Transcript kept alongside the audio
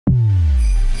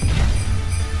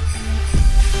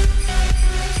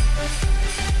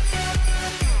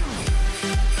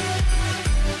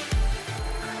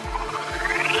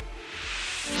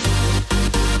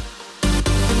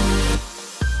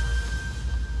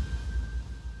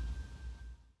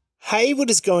Hey, what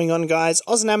is going on, guys?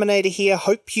 AusNaminator here.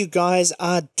 Hope you guys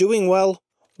are doing well.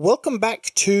 Welcome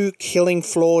back to Killing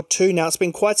Floor 2. Now, it's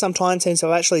been quite some time since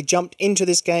I've actually jumped into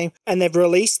this game, and they've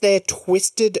released their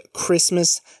Twisted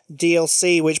Christmas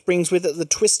DLC, which brings with it the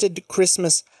Twisted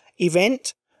Christmas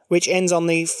event, which ends on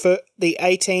the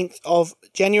 18th of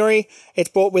January. It's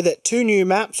brought with it 2 new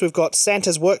maps. We've got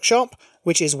Santa's Workshop,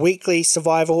 which is weekly,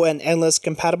 survival, and endless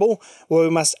compatible, where we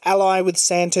must ally with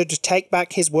Santa to take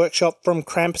back his workshop from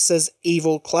Krampus's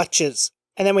evil clutches.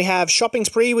 And then we have Shopping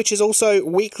Spree, which is also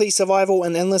weekly, survival,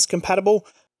 and endless compatible,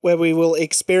 where we will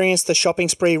experience the shopping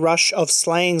spree rush of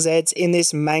slaying Zeds in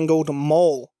this mangled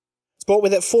mall. It's brought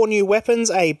with it 4 new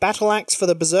weapons: a battle axe for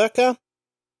the Berserker,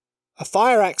 a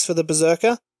fire axe for the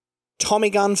Berserker, Tommy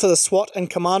gun for the SWAT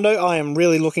and Commando. I am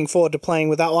really looking forward to playing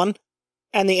with that one.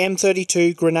 And the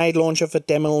M32 grenade launcher for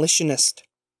Demolitionist.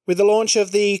 With the launch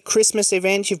of the Christmas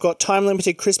event, you've got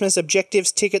time-limited Christmas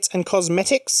objectives, tickets, and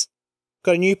cosmetics.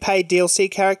 Got a new paid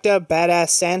DLC character,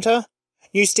 Badass Santa.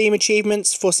 New Steam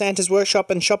achievements for Santa's Workshop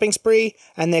and Shopping Spree,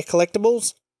 and their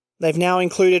collectibles. They've now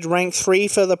included rank 3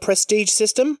 for the Prestige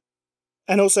system,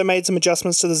 and also made some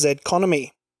adjustments to the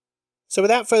Zed-economy. So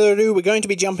without further ado, we're going to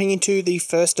be jumping into the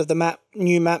first of the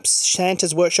new maps,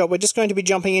 Santa's Workshop. We're just going to be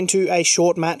jumping into a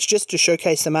short match just to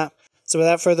showcase the map. So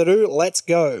without further ado, let's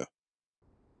go.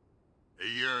 A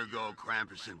year ago,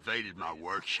 Krampus invaded my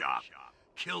workshop,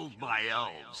 killed my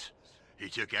elves. He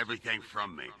took everything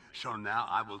from me, so now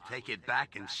I will take it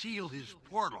back and seal his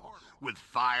portal with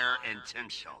fire and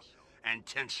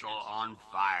tinsel on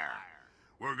fire.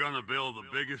 We're gonna build the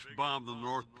biggest bomb the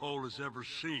North Pole has ever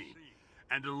seen,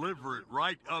 and deliver it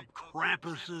right up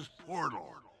Krampus's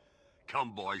portal.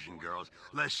 Come, boys and girls,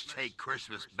 let's take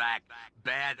Christmas back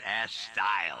badass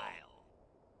style.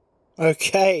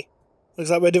 Okay, looks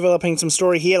like we're developing some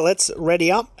story here. Let's ready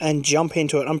up and jump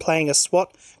into it. I'm playing a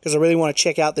SWAT because I really want to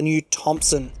check out the new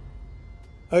Thompson.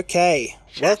 Okay,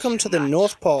 welcome to the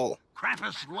North Pole.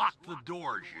 Krampus locked the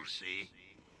doors, you see.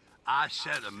 I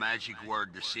said a magic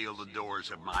word to seal the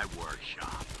doors of my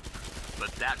workshop,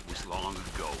 but that was long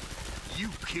ago. You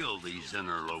killed these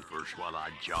interlopers while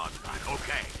I jogged by.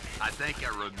 Okay, I think I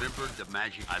remembered the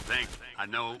magic. I think I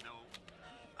know it.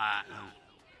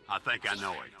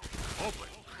 Hopefully,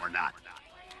 or not.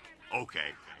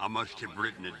 Okay, I must have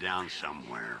written it down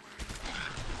somewhere.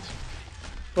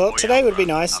 Well, today would be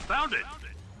nice. I found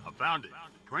it.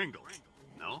 Kringle.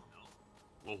 No?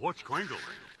 Well, what's Kringle?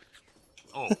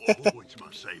 Oh, it's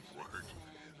my safe word.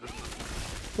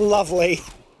 Lovely.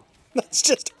 That's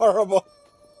just horrible.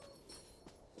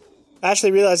 I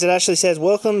actually realized it actually says,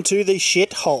 welcome to the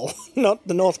shithole, not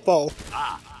the North Pole.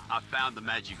 Ah, I found the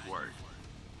magic word.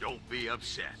 Don't be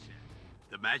upset.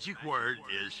 The magic word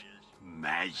is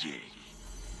magic.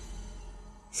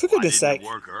 For goodness sake.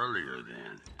 Why didn't it work earlier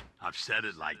then? I've said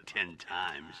it like 10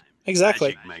 times.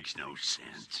 Exactly. Magic makes no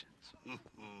sense.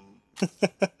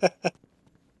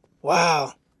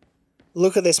 Wow.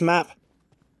 Look at this map.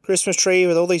 Christmas tree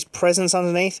with all these presents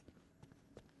underneath.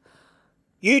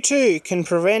 You too can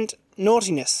prevent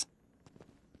naughtiness.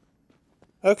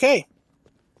 Okay,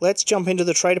 let's jump into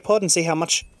the trader pod and see how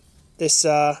much this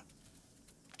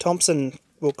Thompson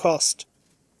will cost.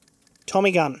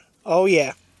 Tommy gun. Oh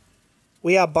yeah,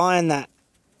 we are buying that.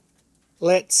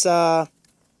 Let's just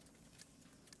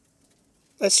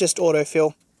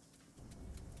autofill.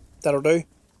 That'll do.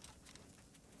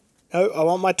 No, I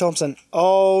want my Thompson.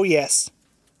 Oh yes,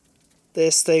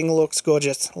 this thing looks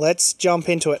gorgeous. Let's jump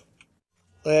into it.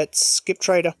 Let's skip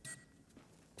trader.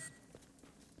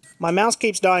 My mouse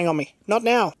keeps dying on me. Not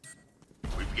now.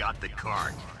 We've got the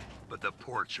cart, but the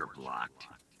ports are blocked.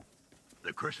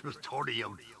 The Christmas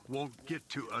totem won't get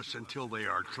to us until they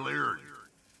are cleared.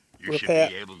 You should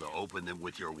be able to open them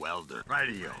with your welder.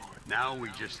 Radio. Now we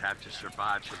just have to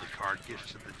survive till the cart gets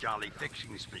to the Jolly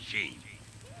Fixings machine.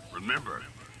 Remember,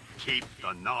 keep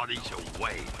the naughties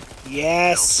away.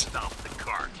 Yes. They'll stop the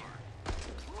cart.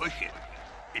 Push it.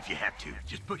 If you have to,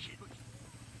 just push it.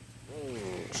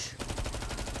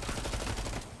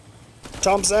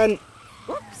 Thompson!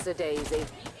 Whoops-a-daisy.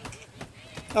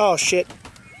 Oh, shit.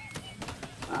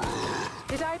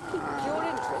 Did I pique your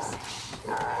interest?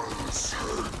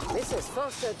 Mrs.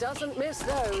 Foster doesn't miss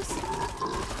those.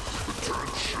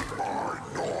 Attention, my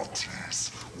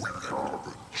naughties. We have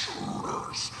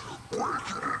intruders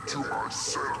breaking into my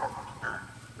setup.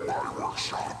 My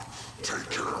workshop. Take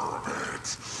care of it.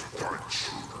 The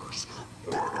intruders,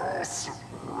 but also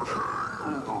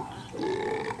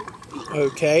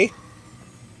Okay.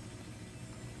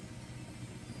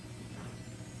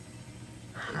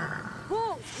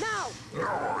 Whoa, now!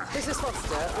 Mrs.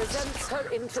 Foster resents her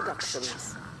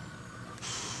introductions.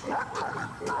 I'm coming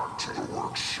back to the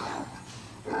workshop.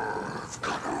 I've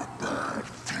got a bad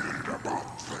feeling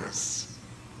about this.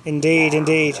 Indeed,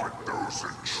 indeed. I want those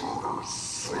intruders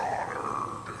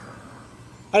slaughtered.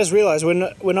 I just realised we're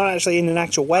not actually in an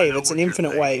actual wave, know it's an what you're infinite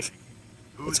thinking. wave.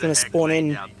 Who It's the going to heck spawn laid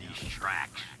in. out these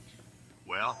tracks?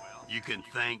 Well, you can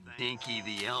thank Dinky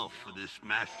the Elf for this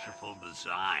masterful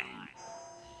design.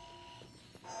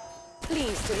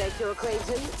 Pleased to make your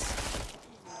acquaintance.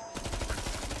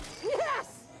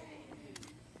 Yes!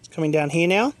 It's coming down here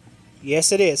now.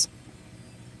 Yes, it is.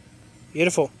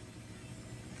 Beautiful.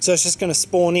 So it's just going to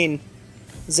spawn in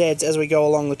Zeds as we go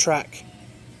along the track.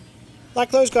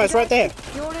 Like those guys right there.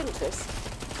 Your interest.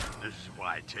 This is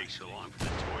why it takes so long for the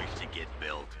toys to get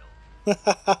built.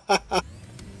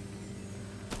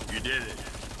 You did it.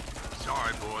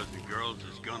 Sorry, boys and girls,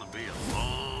 it's gonna be a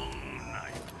long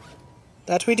night.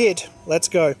 That we did. Let's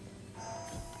go.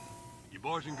 You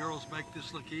boys and girls make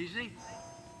this look easy?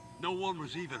 No one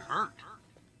was even hurt.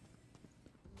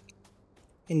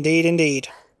 Indeed, indeed.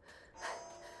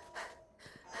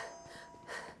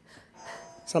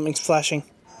 Something's flashing.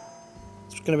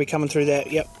 It's going to be coming through there.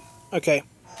 Yep. Okay.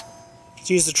 Let's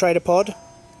use the trader pod.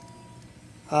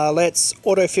 Let's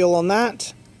autofill on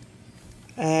that.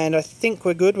 And I think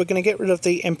we're good. We're going to get rid of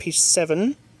the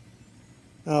MP7.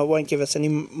 It won't give us any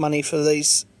money for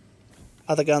these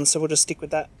other guns, so we'll just stick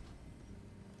with that.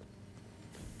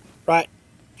 Right.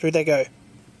 Through they go.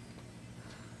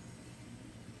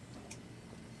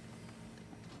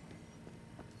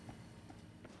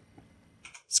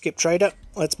 Skip trader.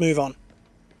 Let's move on.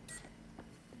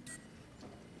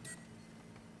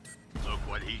 Look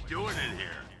what he's doing in here.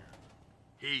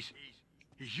 He's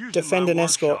using Defend my and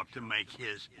escort. workshop to make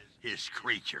his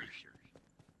creatures.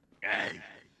 Hey,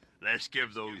 let's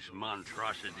give those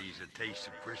monstrosities a taste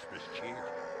of Christmas cheer.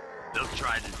 They'll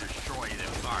try to destroy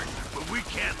them hard, but we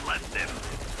can't let them.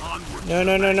 Onward No, to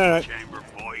no, the no, no, no. magic chamber,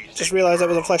 boys Just and realised that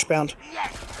was a girls. flesh bound.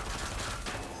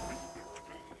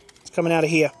 It's coming out of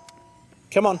here.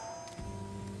 Come on.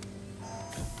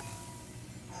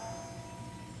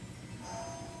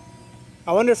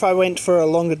 I wonder if I went for a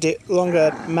longer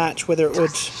match, whether it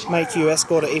would make you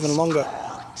escort it even longer.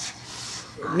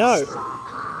 No.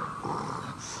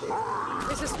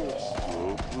 This is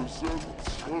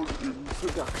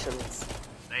Productions.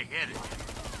 They hit it.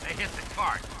 They hit the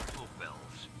cart.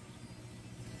 Fulfills.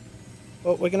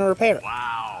 Well, we're going to repair it.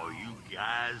 Wow, you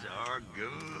guys are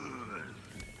good.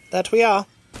 That we are.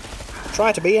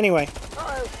 Try to be anyway.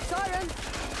 Uh-oh, siren!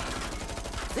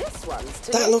 This one's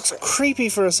to That looks creepy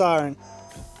for a siren.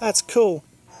 That's cool.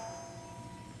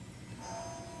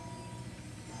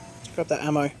 Let's grab that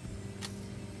ammo.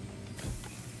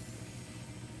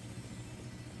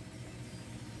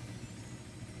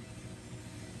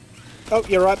 Oh,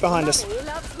 you're right behind us. Money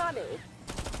loves money.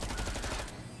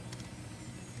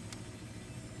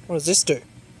 What does this do?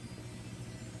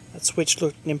 That switch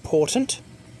looked important.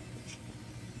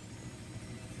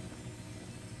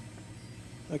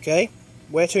 Okay,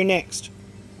 where to next?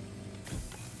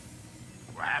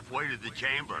 We're halfway to the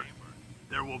chamber.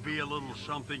 There will be a little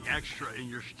something extra in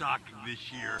your stock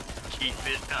this year. Keep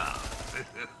it up.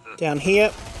 Down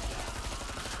here.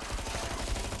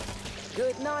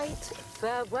 Good night.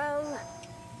 Farewell.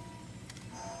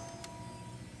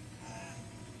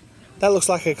 That looks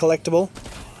like a collectible.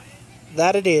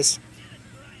 That it is.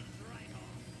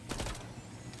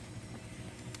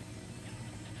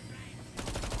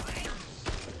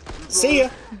 See ya!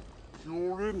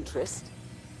 Your interest.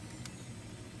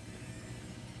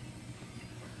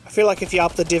 I feel like if you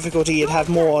up the difficulty, you'd have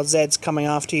more Zeds coming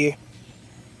after you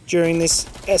during this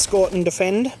escort and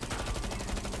defend.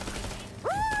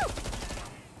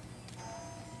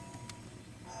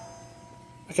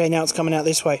 Okay, now it's coming out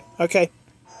this way. Okay.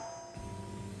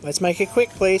 Let's make it quick,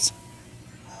 please.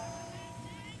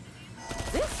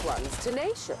 This one's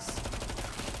tenacious.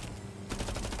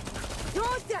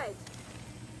 You're dead.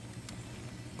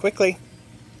 Quickly.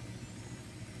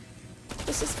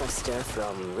 This is Buster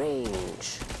from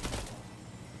range.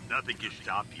 Nothing can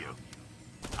stop you.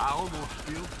 I almost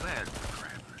feel bad for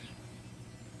Krampus.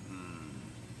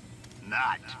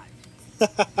 Not.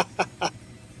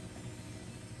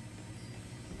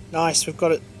 Nice, we've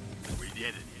got it. We did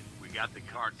it. We got the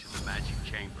cart to the magic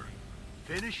chamber.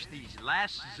 Finish these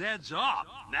last Zeds off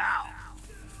now.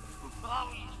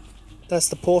 That's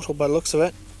the portal by the looks of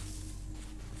it.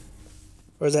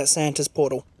 Or is that Santa's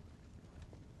portal?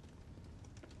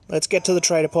 Let's get to the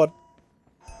trader pod.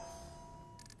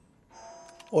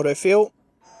 Autofill.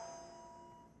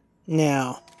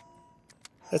 Now,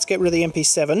 let's get rid of the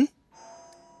MP7. And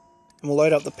we'll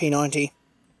load up the P90.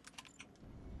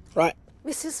 Right,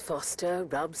 Mrs. Foster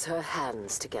rubs her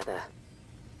hands together.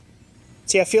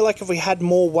 See, I feel like if we had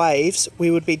more waves, we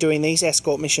would be doing these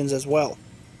escort missions as well.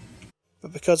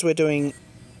 But because we're doing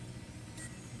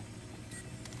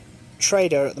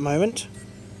trader at the moment...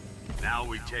 Now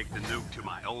we take the nuke to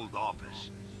my old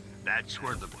office. That's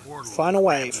where the portal Final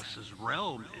wave. Krampus's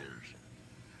realm is.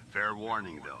 Fair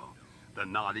warning, though. The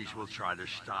naughties will try to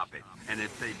stop it, and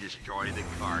if they destroy the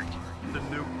cart, the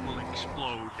nuke will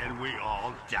explode and we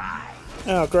all die.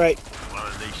 Oh, great. Well,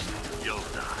 at least you'll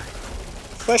die.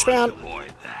 Flashbound. Let's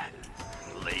avoid that,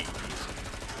 please.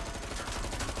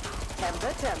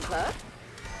 Temper, temper.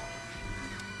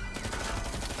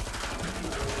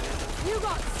 You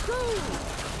got schooled!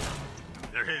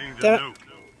 They're hitting the Damn it. nuke.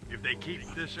 If they keep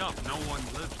this up, no one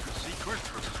lives to see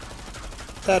Christmas.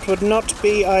 That would not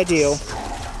be ideal.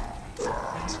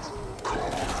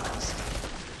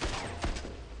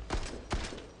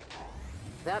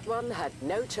 That one had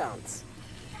no chance.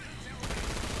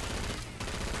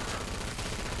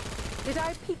 Did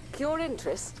I pique your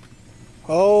interest?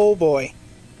 Oh boy.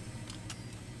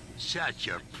 Such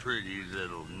a pretty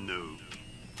little nuke.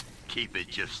 Keep it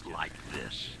just like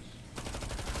this.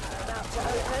 About to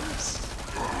open.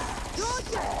 You're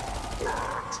dead!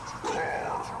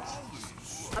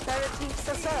 Aperitifs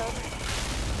are served.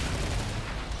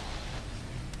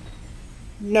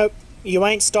 Nope. You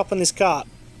ain't stopping this cart.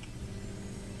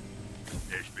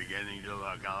 It's beginning to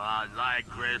look a lot like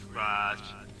Christmas.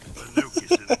 The nuke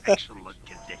is in excellent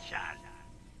condition.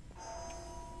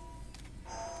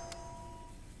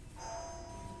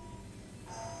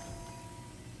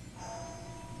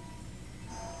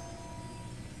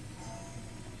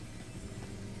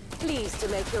 Pleased to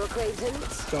make your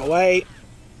acquaintance. Go away.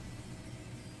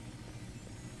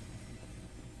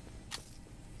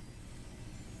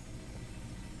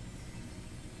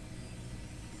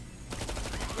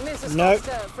 Mrs. Nope.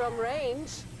 Foster from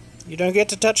range. You don't get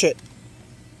to touch it.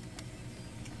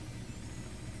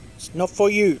 It's not for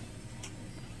you.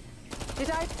 Did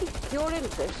I pique your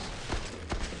interest?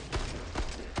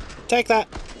 Take that.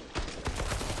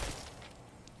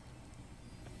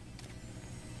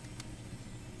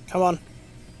 Come on.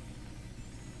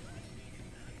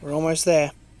 We're almost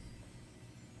there.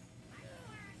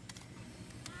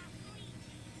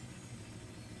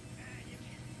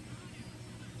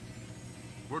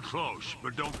 We're close,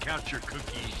 but don't count your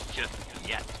cookies just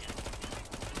yet.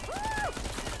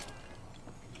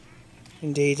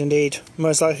 Indeed, indeed.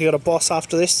 Most likely got a boss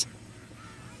after this.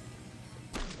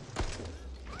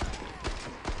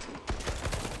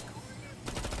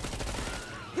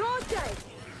 You're dead!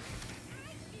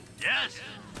 Yes!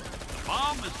 The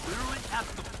bomb is literally at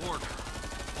the portal.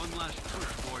 One last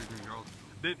push, boys and girls.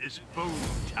 Then it's boom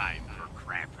time for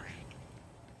Krampus.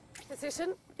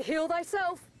 Physician, heal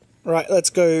thyself. Right, let's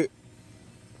go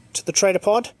to the trader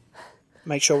pod.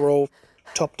 Make sure we're all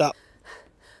topped up.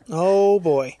 Oh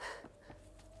boy.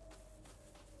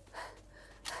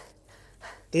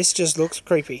 This just looks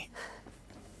creepy.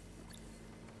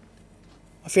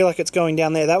 I feel like it's going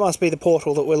down there. That must be the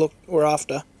portal that we're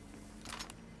after.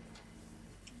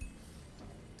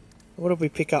 What did we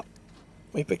pick up?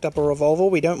 We picked up a revolver.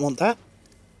 We don't want that.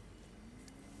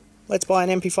 Let's buy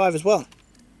an MP5 as well.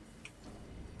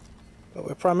 But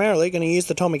we're primarily going to use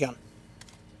the Tommy gun.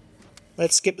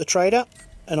 Let's skip the trader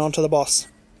and on to the boss.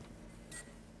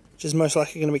 Which is most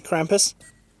likely going to be Krampus.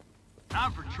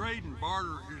 Time for trade and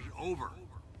barter is over.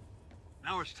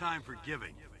 Now it's time for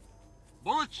giving.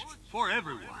 Bullets for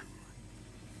everyone.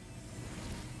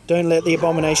 Don't let the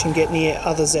abomination get near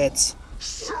other Zeds.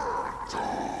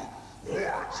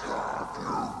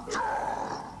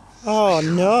 Oh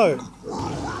no!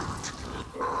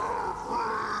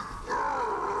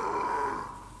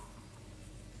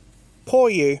 Poor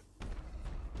you.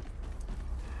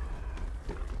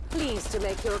 Pleased to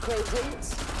make your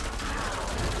acquaintance.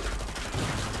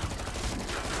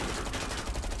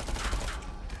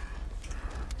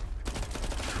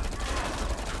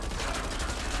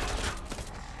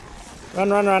 Run,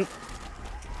 run, run.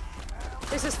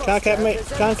 This is Can't catch me.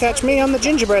 Can't catch me. I'm the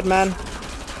gingerbread man.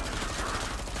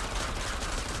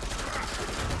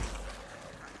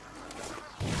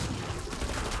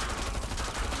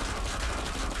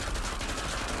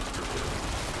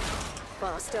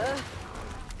 Faster.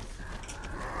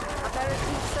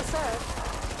 Aperitifs are served.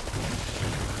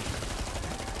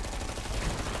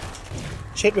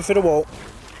 Shit, we fit a wall.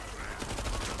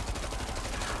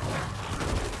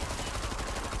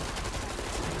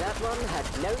 That one had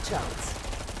no chance.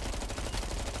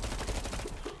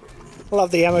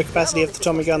 Love the ammo capacity of the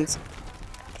Tommy guns.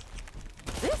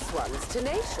 This one's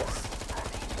tenacious.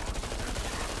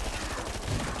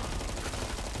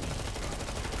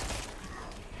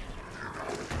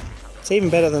 It's even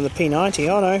better than the P90.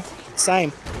 Oh no,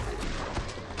 same.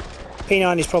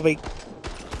 P90's probably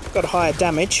got higher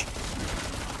damage.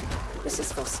 This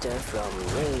is Foster from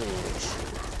range.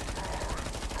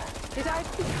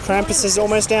 Krampus is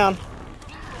almost down.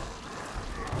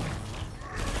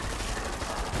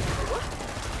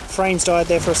 Frames died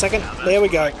there for a second. There we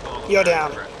go. You're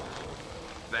down.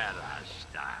 Badass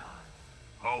style.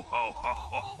 Ho ho ho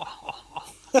ho ho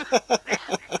ho.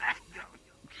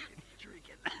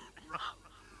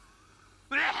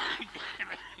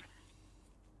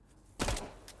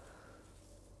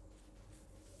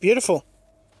 Beautiful.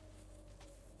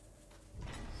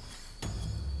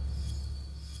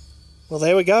 Well,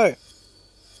 there we go.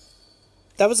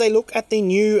 That was a look at the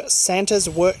new Santa's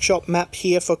Workshop map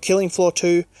here for Killing Floor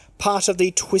 2, part of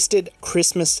the Twisted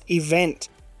Christmas event.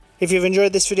 If you've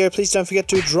enjoyed this video, please don't forget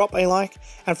to drop a like,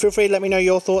 and feel free to let me know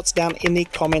your thoughts down in the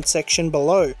comment section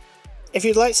below. If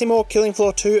you'd like to see more Killing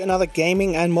Floor 2 and other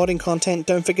gaming and modding content,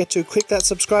 don't forget to click that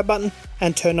subscribe button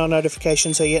and turn on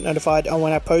notifications so you get notified on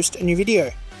when I post a new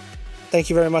video. Thank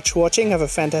you very much for watching, have a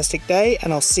fantastic day,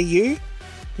 and I'll see you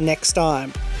next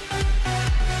time.